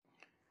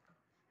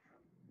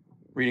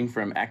Reading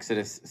from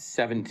Exodus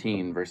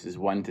 17, verses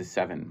 1 to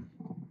 7.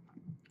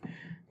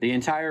 The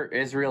entire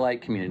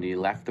Israelite community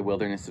left the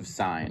wilderness of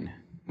Sin,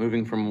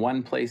 moving from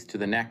one place to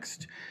the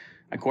next,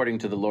 according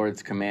to the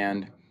Lord's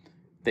command.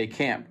 They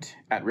camped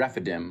at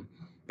Rephidim,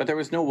 but there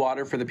was no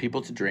water for the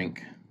people to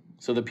drink.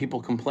 So the people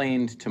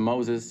complained to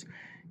Moses,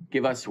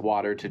 "Give us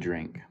water to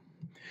drink."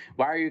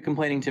 "Why are you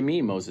complaining to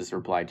me?" Moses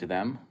replied to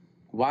them.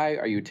 "Why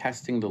are you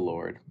testing the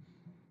Lord?"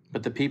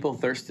 But the people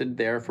thirsted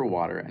there for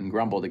water and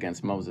grumbled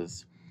against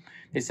Moses.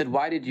 They said,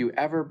 "Why did you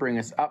ever bring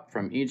us up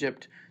from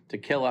Egypt to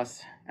kill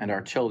us and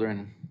our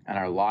children and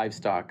our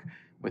livestock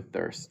with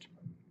thirst?"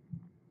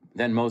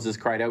 Then Moses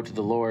cried out to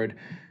the Lord,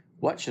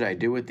 "What should I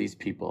do with these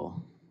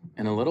people?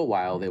 In a little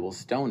while they will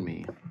stone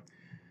me."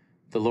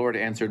 The Lord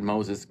answered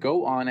Moses,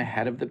 "Go on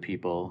ahead of the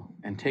people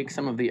and take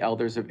some of the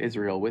elders of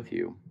Israel with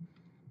you.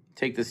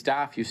 Take the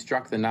staff you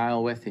struck the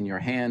Nile with in your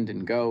hand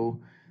and go.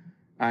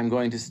 I'm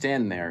going to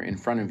stand there in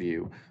front of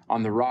you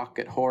on the rock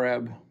at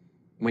Horeb.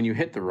 When you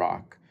hit the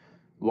rock,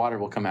 water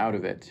will come out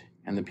of it,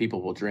 and the people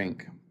will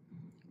drink."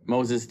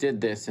 Moses did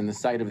this in the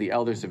sight of the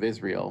elders of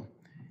Israel.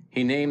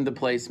 He named the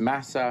place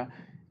Massah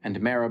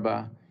and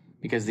Meribah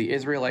because the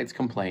Israelites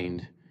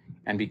complained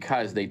and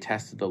because they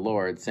tested the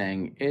Lord,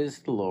 saying,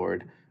 "Is the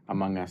Lord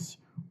among us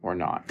or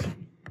not?"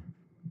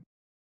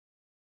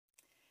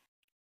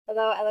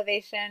 Hello,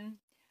 Elevation.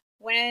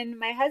 When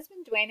my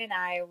husband Dwayne and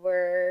I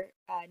were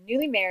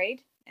newly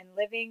married and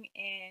living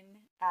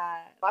in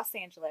Los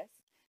Angeles,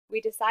 we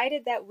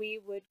decided that we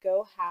would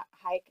go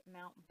hike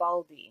Mount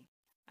Baldy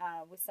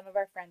with some of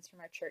our friends from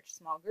our church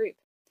small group.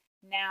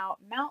 Now,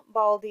 Mount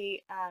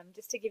Baldy,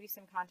 just to give you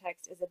some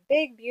context, is a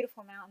big,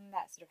 beautiful mountain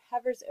that sort of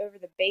hovers over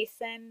the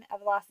basin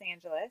of Los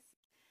Angeles,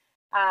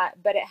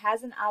 but it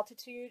has an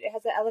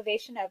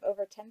elevation of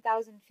over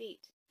 10,000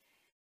 feet.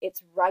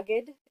 It's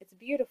rugged, it's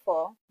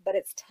beautiful, but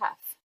it's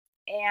tough.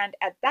 And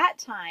at that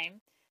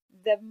time,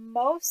 the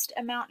most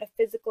amount of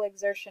physical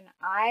exertion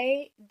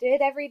I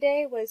did every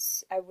day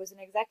was I was an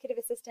executive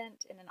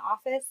assistant in an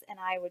office, and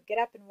I would get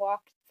up and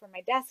walk from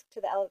my desk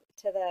to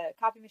the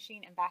copy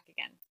machine and back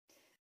again.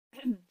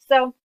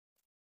 So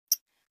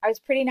I was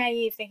pretty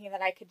naive thinking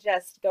that I could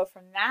just go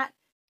from that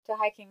to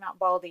hiking Mount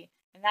Baldy,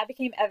 and that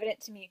became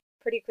evident to me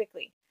pretty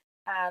quickly.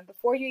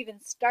 Before you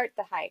even start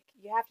the hike,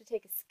 you have to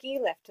take a ski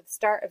lift to the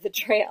start of the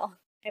trail.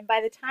 And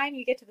by the time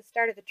you get to the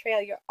start of the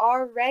trail, you're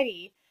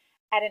already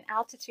at an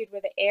altitude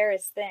where the air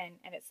is thin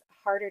and it's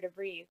harder to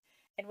breathe.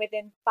 And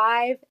within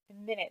 5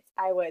 minutes,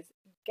 I was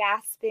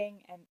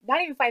gasping, and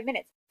not even 5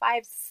 minutes,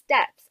 5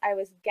 steps, I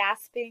was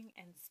gasping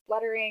and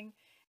spluttering.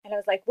 And I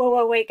was like,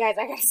 whoa, wait, guys,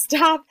 I gotta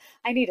stop.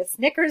 I need a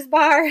Snickers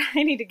bar.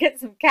 I need to get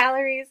some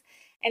calories.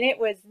 And it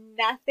was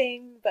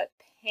nothing but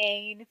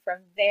pain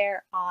from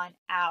there on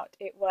out.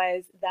 It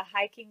was the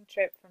hiking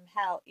trip from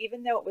hell.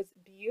 Even though it was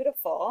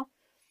beautiful,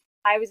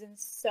 I was in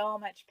so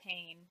much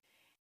pain.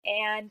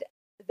 And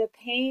the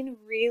pain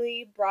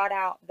really brought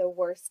out the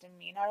worst in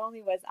me. Not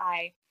only was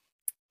I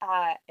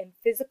in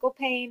physical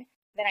pain,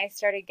 then I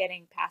started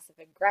getting passive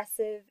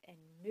aggressive and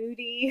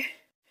moody.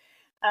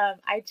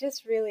 I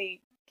just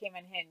really came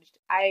unhinged.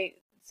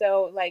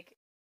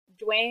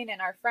 Dwayne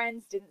and our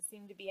friends didn't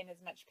seem to be in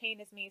as much pain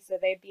as me, so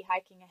they'd be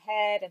hiking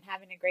ahead and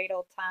having a great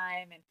old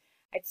time, and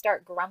I'd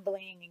start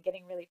grumbling and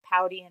getting really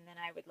pouty, and then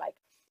I would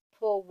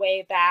pull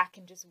way back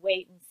and just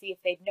wait and see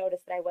if they'd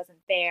notice that I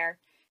wasn't there.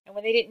 And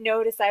when they didn't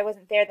notice I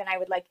wasn't there, then I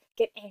would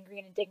get angry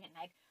and indignant,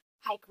 and I'd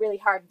hike really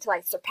hard until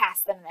I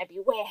surpassed them, and I'd be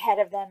way ahead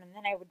of them, and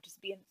then I would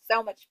just be in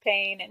so much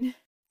pain. And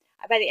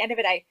by the end of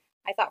it, I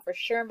thought for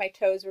sure my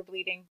toes were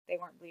bleeding. They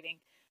weren't bleeding.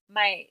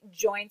 My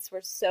joints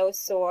were so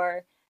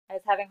sore. I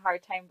was having a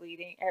hard time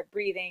breathing.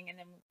 And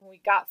then when we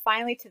got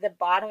finally to the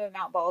bottom of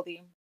Mount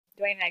Baldy,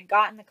 Dwayne and I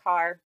got in the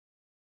car,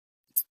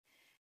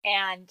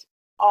 and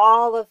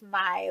all of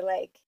my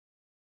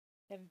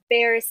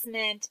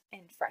embarrassment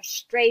and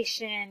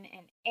frustration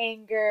and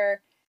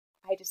anger,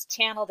 I just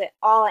channeled it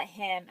all at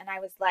him. And I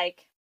was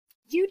like,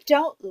 "You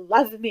don't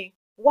love me.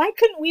 Why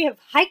couldn't we have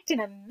hiked in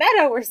a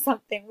meadow or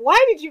something?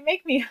 Why did you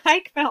make me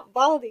hike Mount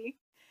Baldy?"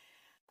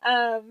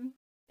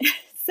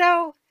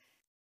 So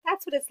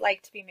that's what it's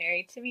like to be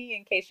married to me,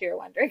 in case you're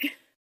wondering.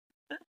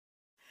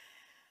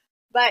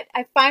 But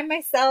I find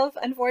myself,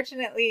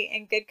 unfortunately,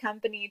 in good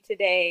company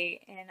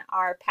today in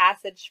our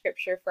passage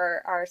scripture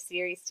for our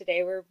series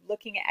today. We're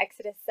looking at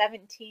Exodus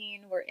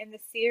 17. We're in the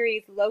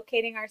series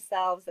Locating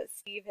Ourselves that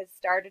Steve has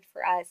started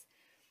for us.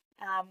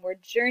 We're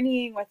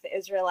journeying with the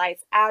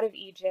Israelites out of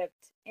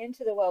Egypt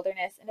into the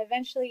wilderness and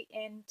eventually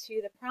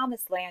into the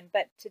promised land.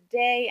 But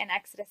today in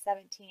Exodus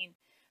 17,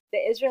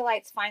 the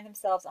Israelites find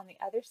themselves on the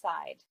other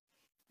side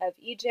of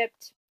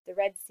Egypt, the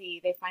Red Sea.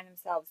 They find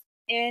themselves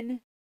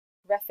in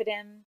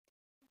Rephidim,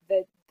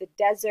 the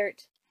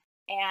desert,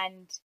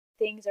 and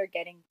things are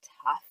getting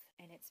tough,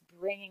 and it's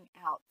bringing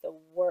out the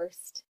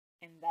worst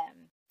in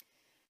them.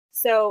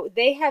 So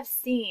they have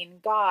seen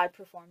God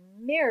perform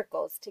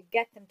miracles to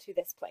get them to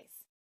this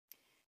place.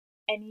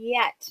 And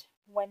yet,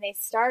 when they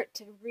start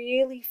to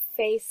really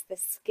face the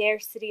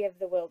scarcity of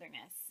the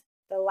wilderness,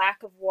 the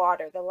lack of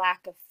water, the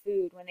lack of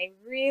food, when they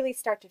really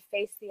start to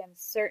face the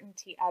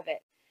uncertainty of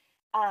it,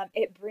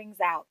 it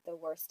brings out the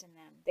worst in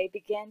them. They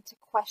begin to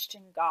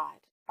question God.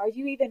 Are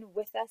you even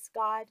with us,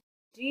 God?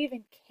 Do you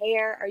even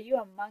care? Are you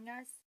among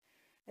us?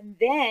 And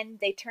then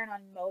they turn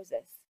on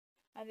Moses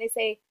and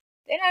they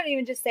don't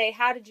even just say,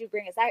 how did you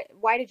bring us out?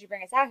 Why did you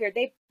bring us out here?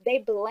 They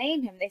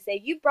blame him. They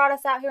say, you brought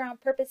us out here on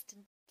purpose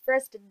for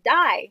us to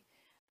die.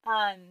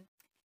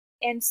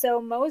 And so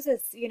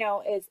Moses,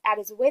 is at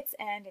his wit's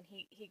end, and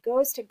he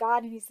goes to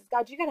God and he says,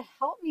 God, you got to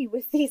help me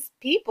with these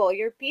people,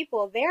 your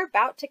people. They're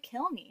about to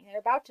kill me. They're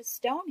about to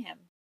stone him.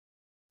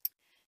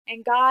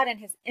 And God, in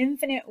his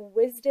infinite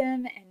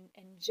wisdom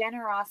and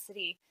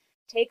generosity,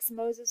 takes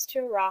Moses to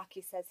a rock.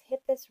 He says,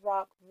 hit this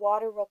rock,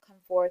 water will come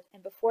forth.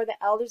 And before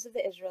the elders of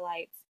the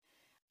Israelites,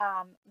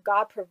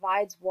 God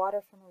provides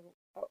water from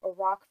a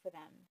rock for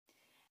them.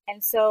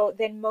 And so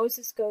then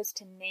Moses goes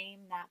to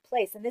name that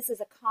place. And this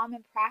is a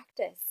common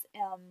practice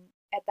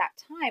at that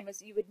time,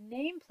 was you would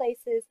name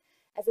places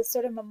as a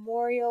sort of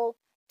memorial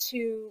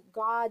to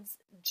God's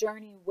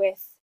journey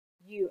with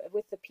you,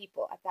 with the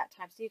people at that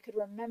time. So you could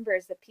remember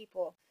as the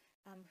people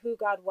who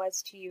God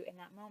was to you in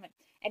that moment.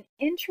 And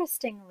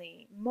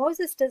interestingly,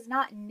 Moses does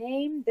not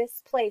name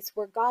this place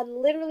where God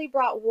literally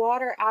brought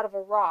water out of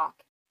a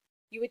rock.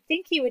 You would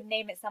think he would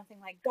name it something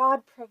like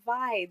God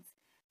provides,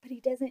 but he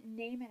doesn't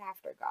name it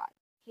after God.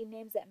 He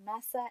names it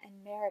Massa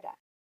and Merida,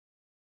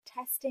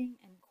 testing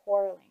and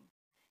quarreling.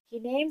 He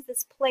names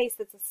this place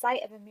that's a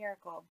site of a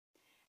miracle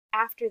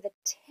after the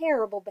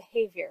terrible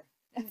behavior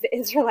of the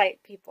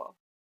Israelite people.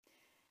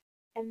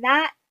 And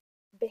that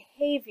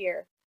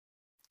behavior,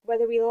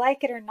 whether we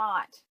like it or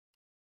not,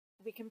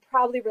 we can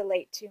probably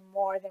relate to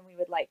more than we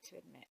would like to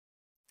admit.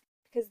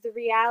 Because the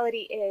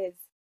reality is,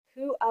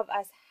 who of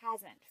us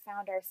hasn't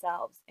found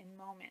ourselves in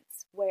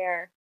moments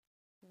where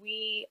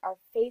we are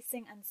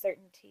facing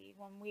uncertainty,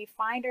 when we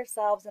find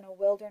ourselves in a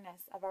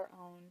wilderness of our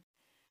own,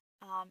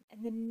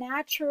 and the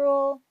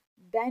natural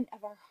bent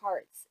of our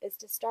hearts is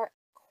to start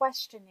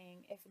questioning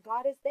if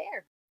God is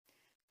there.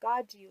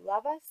 God, do you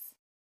love us?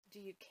 Do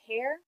you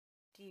care?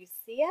 Do you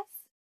see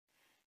us?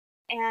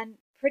 And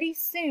pretty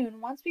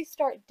soon, once we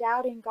start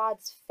doubting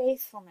God's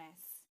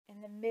faithfulness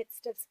in the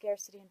midst of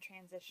scarcity and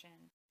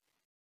transition,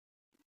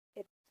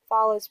 it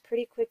follows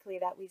pretty quickly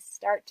that we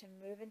start to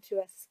move into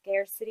a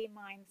scarcity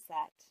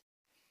mindset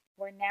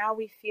where now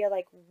we feel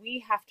like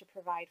we have to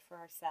provide for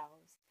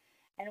ourselves.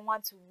 And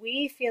once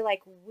we feel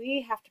like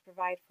we have to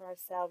provide for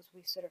ourselves,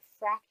 we sort of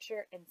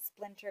fracture and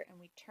splinter, and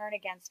we turn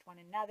against one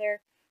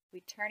another.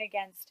 We turn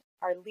against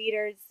our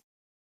leaders,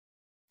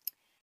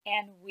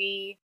 and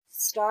we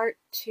start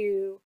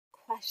to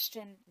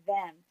question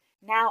them.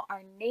 Now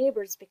our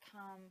neighbors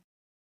become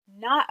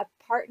not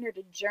a partner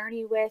to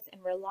journey with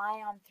and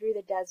rely on through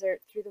the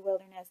desert, through the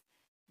wilderness,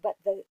 but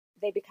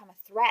they become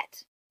a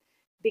threat.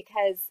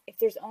 Because if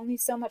there's only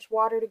so much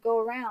water to go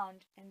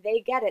around and they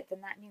get it,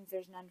 then that means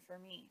there's none for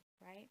me,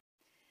 right?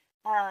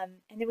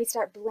 And then we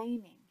start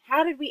blaming.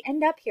 How did we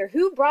end up here?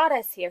 Who brought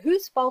us here?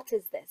 Whose fault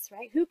is this,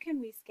 right? Who can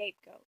we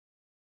scapegoat?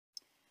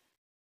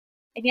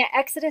 And yet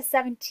Exodus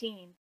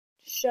 17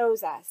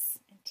 shows us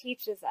and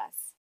teaches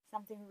us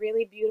something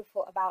really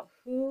beautiful about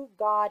who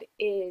God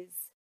is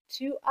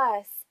to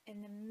us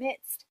in the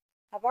midst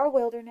of our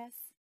wilderness,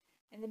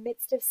 in the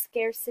midst of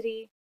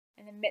scarcity,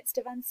 in the midst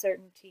of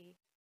uncertainty,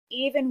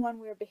 even when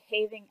we're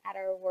behaving at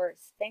our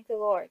worst. Thank the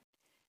Lord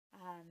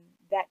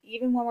that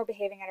even when we're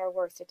behaving at our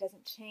worst, it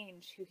doesn't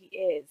change who he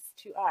is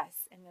to us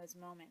in those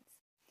moments.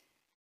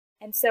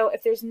 And so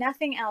if there's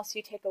nothing else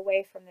you take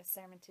away from this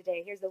sermon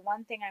today, here's the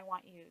one thing I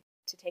want you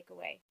to take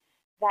away.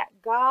 That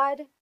God,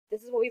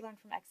 this is what we learned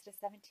from Exodus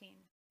 17,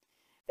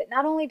 that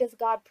not only does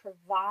God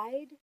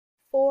provide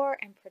for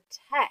and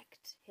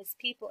protect his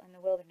people in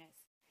the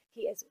wilderness,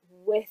 he is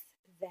with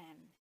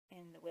them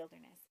in the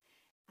wilderness.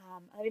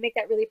 Let me make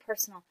that really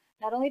personal.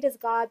 Not only does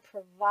God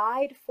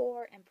provide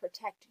for and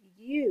protect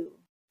you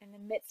in the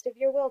midst of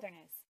your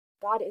wilderness,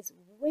 God is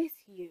with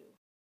you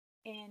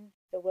in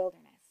the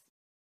wilderness.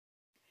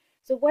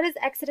 So what does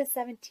Exodus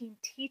 17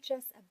 teach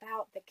us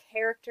about the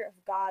character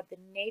of God, the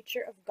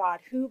nature of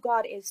God, who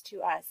God is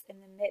to us in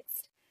the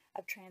midst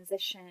of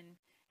transition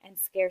and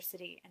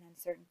scarcity and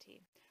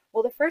uncertainty?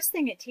 Well, the first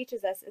thing it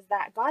teaches us is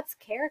that God's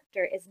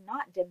character is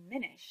not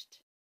diminished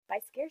by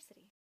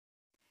scarcity.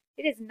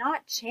 It is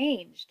not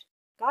changed.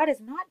 God is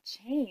not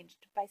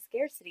changed by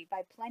scarcity,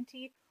 by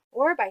plenty,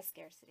 or by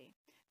scarcity.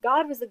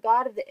 God was the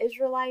God of the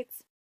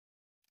Israelites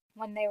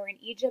when they were in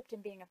Egypt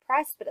and being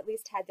oppressed, but at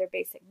least had their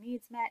basic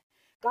needs met.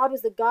 God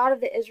was the God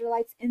of the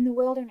Israelites in the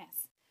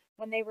wilderness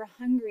when they were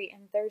hungry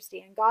and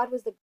thirsty. And God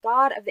was the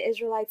God of the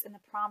Israelites in the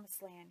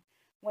promised land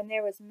when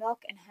there was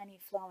milk and honey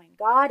flowing.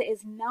 God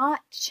is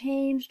not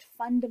changed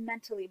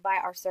fundamentally by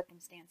our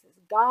circumstances.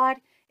 God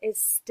is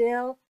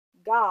still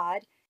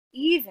God,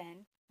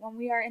 even when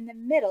we are in the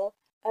middle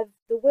of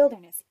the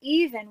wilderness,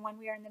 even when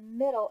we are in the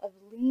middle of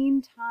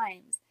lean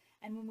times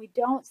and when we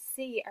don't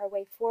see our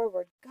way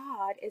forward.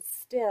 God is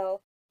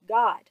still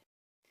God.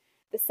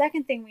 The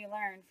second thing we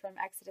learn from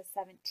Exodus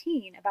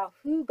 17 about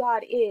who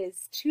God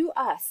is to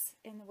us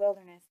in the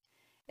wilderness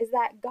is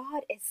that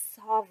God is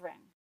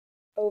sovereign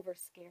over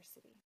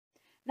scarcity.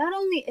 Not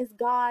only is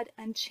God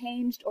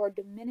unchanged or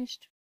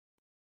diminished,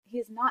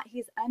 he's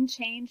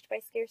unchanged by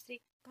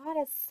scarcity, God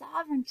has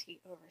sovereignty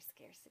over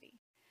scarcity.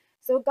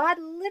 So God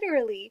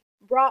literally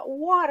brought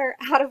water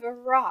out of a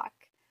rock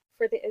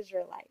for the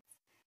Israelites.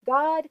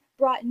 God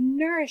brought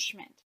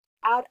nourishment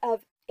out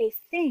of a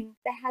thing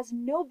that has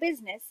no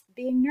business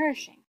being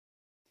nourishing.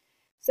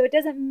 So it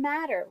doesn't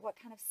matter what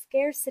kind of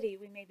scarcity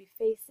we may be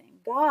facing.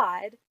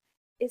 God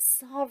is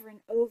sovereign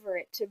over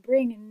it to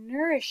bring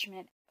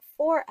nourishment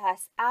for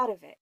us out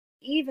of it,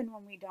 even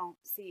when we don't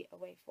see a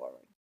way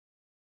forward.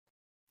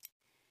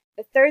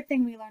 The third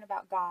thing we learn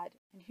about God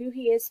and who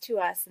he is to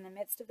us in the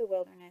midst of the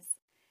wilderness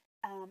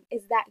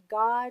is that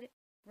God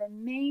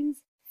remains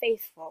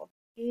faithful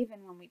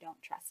even when we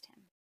don't trust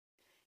him.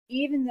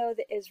 Even though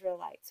the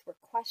Israelites were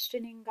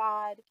questioning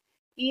God,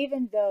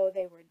 even though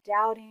they were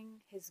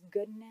doubting his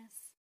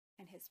goodness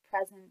and his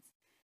presence,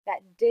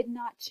 that did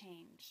not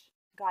change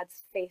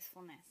God's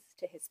faithfulness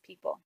to his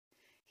people.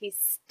 He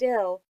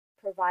still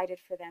provided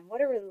for them.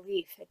 What a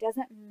relief. It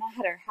doesn't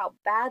matter how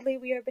badly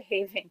we are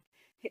behaving.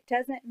 It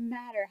doesn't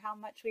matter how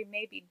much we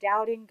may be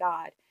doubting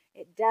God.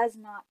 It does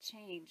not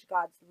change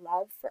God's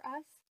love for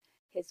us,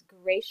 his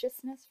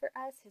graciousness for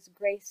us, his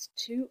grace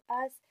to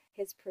us,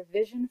 his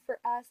provision for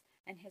us,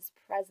 and his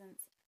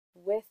presence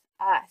with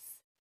us.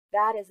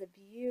 That is a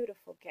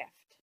beautiful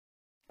gift.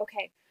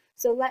 Okay,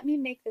 so let me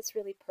make this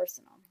really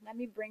personal. Let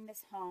me bring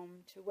this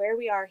home to where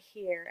we are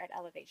here at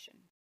Elevation.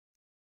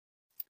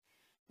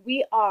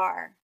 We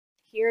are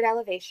here at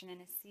Elevation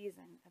in a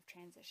season of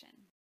transition.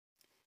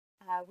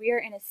 We are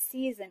in a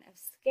season of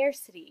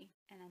scarcity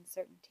and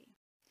uncertainty.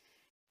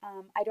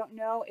 I don't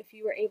know if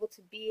you were able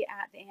to be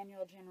at the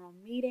annual general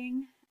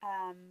meeting,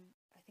 I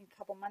think a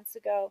couple months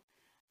ago,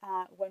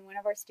 when one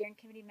of our steering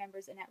committee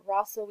members, Annette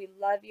Rossell, we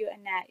love you,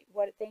 Annette,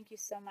 thank you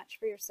so much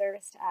for your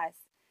service to us,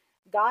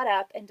 got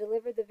up and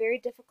delivered the very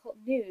difficult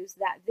news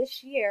that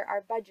this year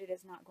our budget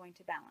is not going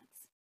to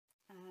balance,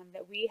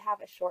 that we have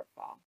a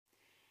shortfall.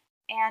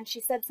 And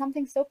she said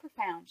something so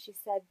profound. She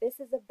said, this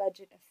is a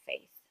budget of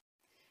faith.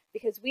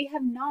 Because we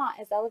have not,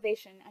 as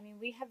Elevation,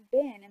 we have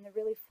been in the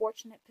really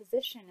fortunate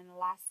position in the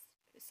last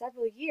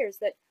several years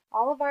that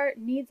all of our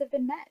needs have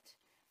been met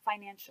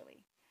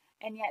financially.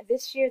 And yet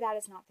this year that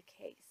is not the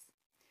case.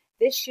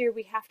 This year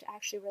we have to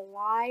actually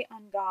rely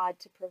on God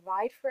to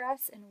provide for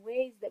us in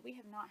ways that we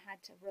have not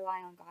had to rely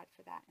on God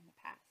for that in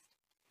the past.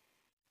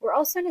 We're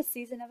also in a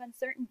season of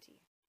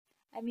uncertainty.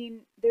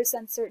 There's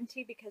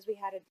uncertainty because we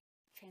had a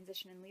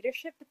transition in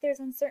leadership, but there's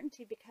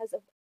uncertainty because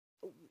of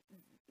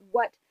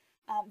what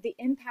the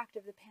impact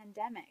of the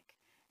pandemic.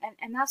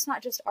 And that's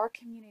not just our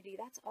community,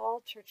 that's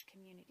all church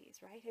communities,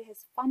 right? It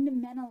has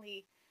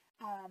fundamentally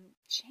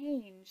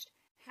changed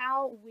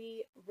how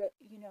we,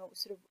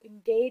 sort of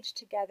engage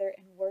together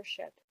in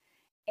worship.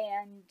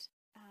 And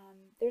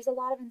there's a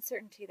lot of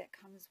uncertainty that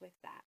comes with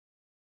that.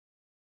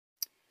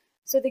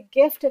 So the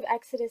gift of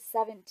Exodus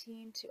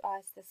 17 to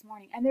us this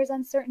morning, and there's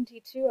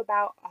uncertainty too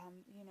about,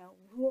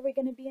 who are we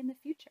going to be in the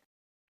future?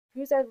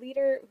 Who's our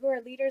leader? Who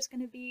are leaders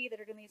going to be that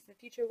are going to lead us in the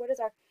future? What is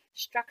our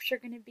structure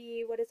going to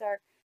be? What is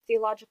our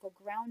theological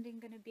grounding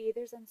going to be?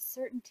 There's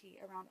uncertainty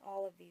around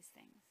all of these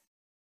things.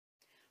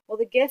 Well,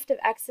 the gift of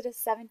Exodus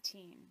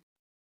 17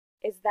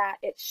 is that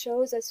it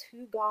shows us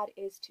who God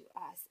is to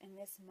us in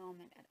this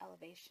moment at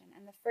Elevation.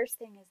 And the first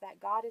thing is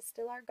that God is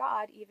still our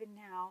God even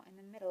now in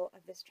the middle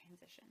of this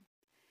transition.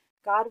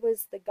 God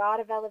was the God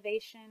of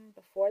Elevation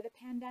before the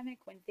pandemic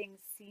when things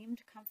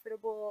seemed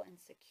comfortable and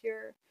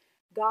secure.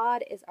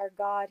 God is our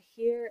God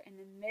here in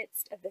the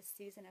midst of this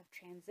season of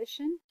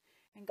transition,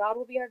 and God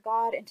will be our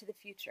God into the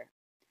future,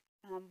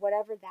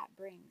 whatever that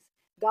brings.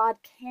 God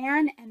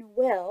can and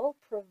will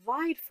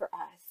provide for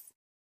us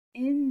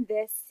in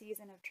this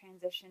season of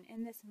transition,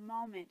 in this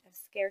moment of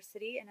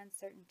scarcity and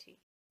uncertainty.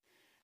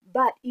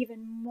 But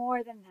even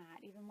more than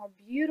that, even more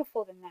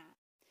beautiful than that,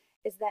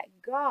 is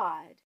that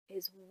God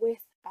is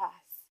with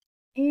us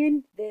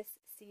in this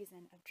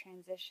season of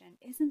transition.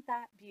 Isn't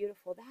that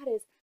beautiful? That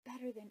is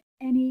better than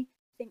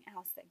anything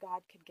else that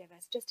God could give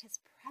us. Just his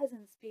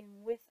presence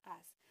being with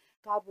us.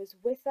 God was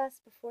with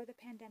us before the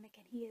pandemic,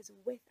 and he is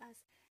with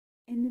us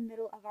in the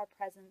middle of our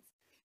presence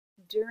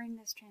during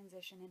this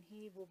transition, and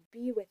he will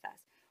be with us.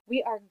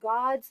 We are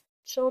God's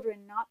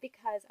children not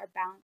because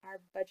our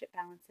budget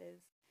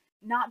balances,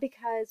 not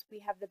because we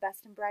have the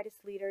best and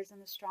brightest leaders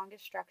and the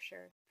strongest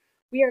structure.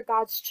 We are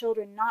God's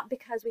children not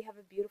because we have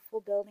a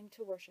beautiful building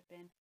to worship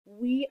in.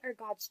 We are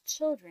God's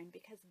children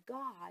because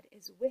God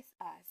is with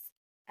us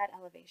at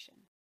Elevation.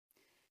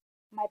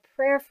 My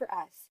prayer for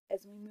us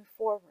as we move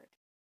forward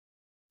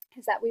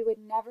is that we would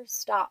never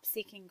stop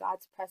seeking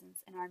God's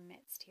presence in our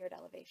midst here at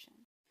Elevation.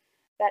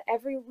 That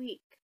every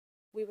week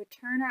we would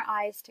turn our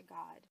eyes to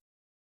God,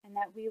 and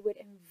that we would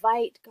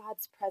invite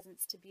God's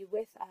presence to be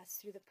with us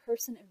through the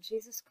person of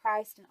Jesus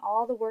Christ and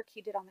all the work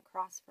he did on the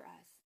cross for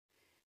us.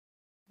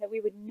 That we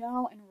would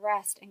know and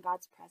rest in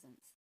God's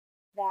presence.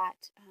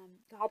 that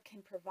God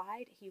can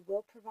provide, He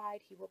will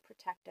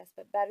protect us.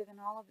 But better than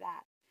all of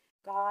that,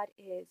 God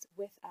is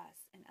with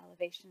us in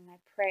Elevation. And I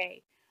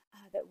pray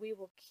that we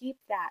will keep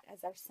that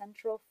as our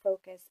central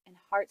focus and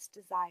heart's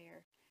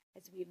desire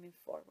as we move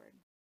forward.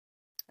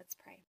 Let's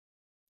pray.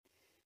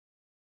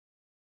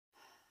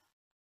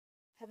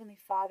 Heavenly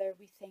Father,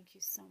 we thank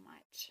you so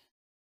much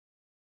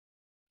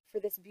for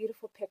this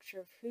beautiful picture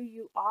of who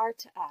you are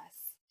to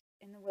us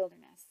in the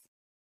wilderness.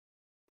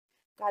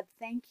 God,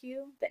 thank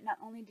you that not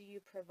only do you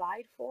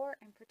provide for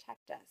and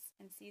protect us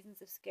in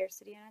seasons of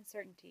scarcity and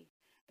uncertainty,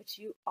 but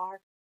you are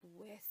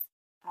with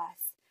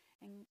us.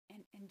 And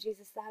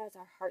Jesus, that is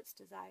our heart's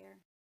desire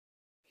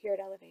here at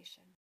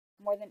Elevation.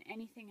 More than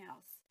anything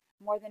else,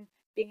 more than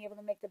being able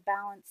to make the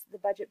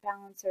budget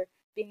balance, or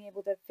being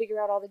able to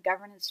figure out all the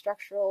governance,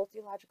 structural,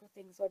 theological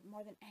things, Lord,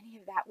 more than any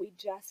of that, we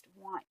just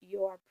want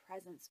your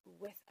presence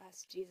with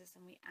us, Jesus,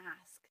 and we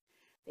ask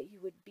that you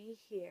would be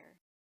here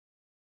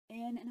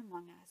in and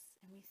among us,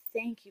 and we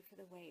thank you for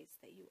the ways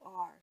that you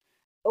are.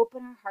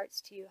 Open our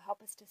hearts to you.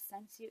 Help us to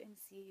sense you and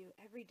see you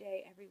every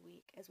day, every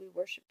week, as we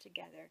worship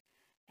together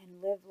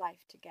and live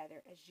life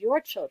together as your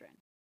children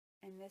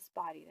in this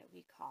body that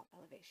we call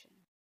Elevation.